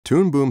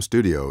Toon Boom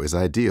Studio is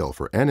ideal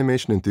for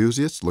animation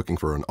enthusiasts looking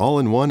for an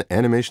all-in-one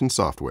animation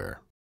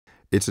software.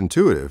 It's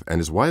intuitive and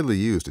is widely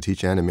used to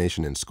teach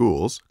animation in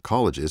schools,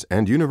 colleges,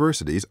 and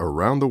universities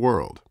around the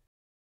world.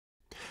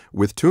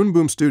 With Toon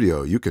Boom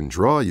Studio, you can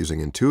draw using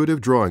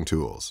intuitive drawing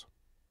tools.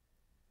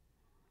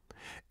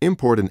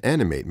 Import and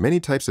animate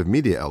many types of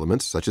media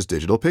elements such as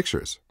digital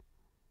pictures.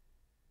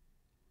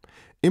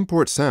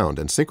 Import sound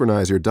and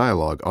synchronize your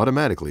dialogue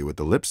automatically with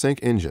the lip sync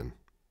engine.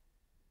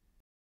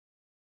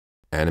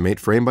 Animate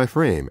frame by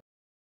frame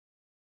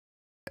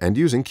and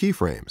using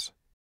keyframes.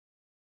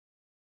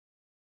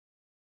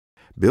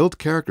 Build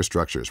character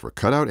structures for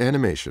cutout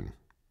animation.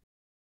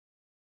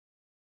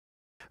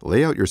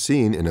 Lay out your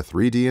scene in a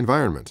 3D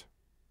environment.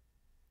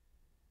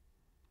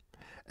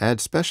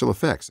 Add special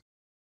effects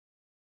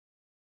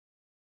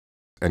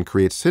and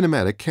create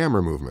cinematic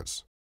camera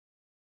movements.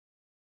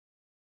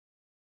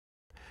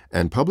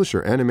 And publish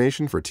your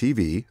animation for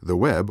TV, the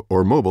web,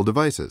 or mobile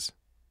devices.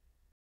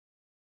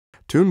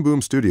 Toon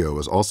Boom Studio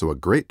is also a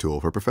great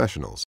tool for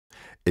professionals.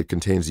 It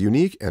contains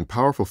unique and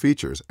powerful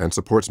features and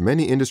supports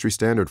many industry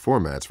standard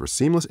formats for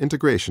seamless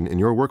integration in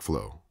your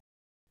workflow.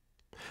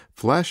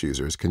 Flash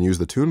users can use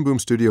the Toon Boom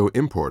Studio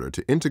importer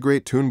to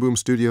integrate Toon Boom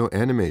Studio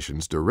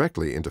animations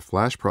directly into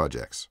Flash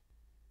projects.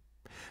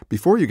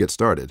 Before you get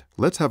started,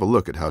 let's have a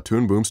look at how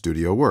Toon Boom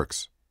Studio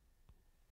works.